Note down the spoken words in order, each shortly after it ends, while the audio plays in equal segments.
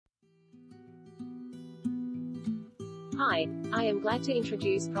Hi, I am glad to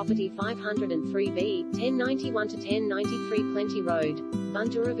introduce property 503B, 1091 to 1093 Plenty Road,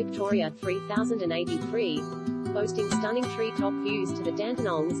 Bundoora, Victoria 3083, boasting stunning treetop views to the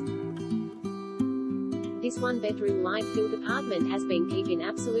Dandenongs. This one-bedroom light-filled apartment has been kept in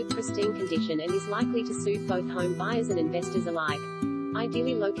absolute pristine condition and is likely to suit both home buyers and investors alike.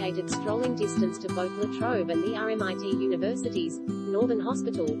 Ideally located strolling distance to both La Trobe and the RMIT University's Northern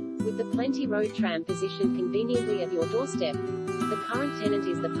Hospital, with the Plenty Road tram positioned conveniently at your doorstep. The current tenant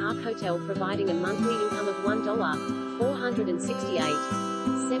is the Park Hotel, providing a monthly income of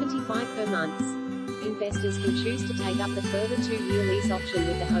 $1,468.75 per month. Investors can choose to take up the further 2-year lease option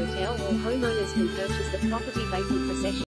with the hotel, or homeowners can purchase the property vacant for session.